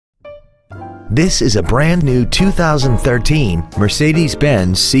This is a brand new 2013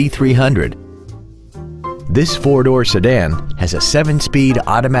 Mercedes-Benz C300. This four-door sedan has a 7-speed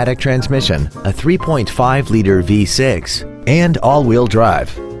automatic transmission, a 3.5-liter V6, and all-wheel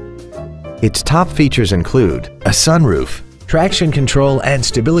drive. Its top features include a sunroof, traction control and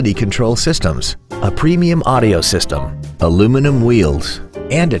stability control systems, a premium audio system, aluminum wheels,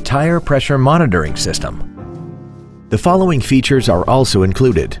 and a tire pressure monitoring system. The following features are also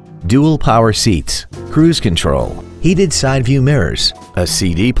included: dual power seats, cruise control, heated side view mirrors, a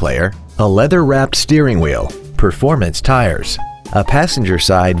CD player, a leather-wrapped steering wheel, performance tires, a passenger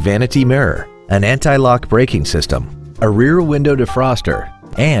side vanity mirror, an anti-lock braking system, a rear window defroster,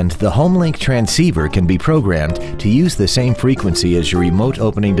 and the HomeLink transceiver can be programmed to use the same frequency as your remote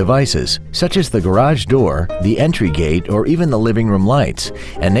opening devices, such as the garage door, the entry gate, or even the living room lights,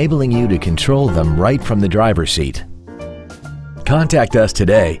 enabling you to control them right from the driver's seat. Contact us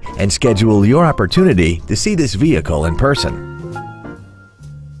today and schedule your opportunity to see this vehicle in person.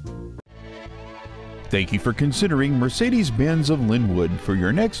 Thank you for considering Mercedes-Benz of Lynnwood for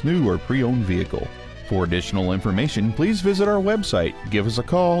your next new or pre-owned vehicle. For additional information, please visit our website, give us a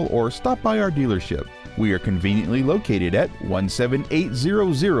call, or stop by our dealership. We are conveniently located at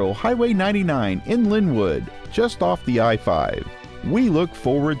 17800 Highway 99 in Lynnwood, just off the I-5. We look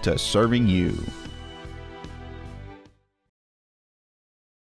forward to serving you.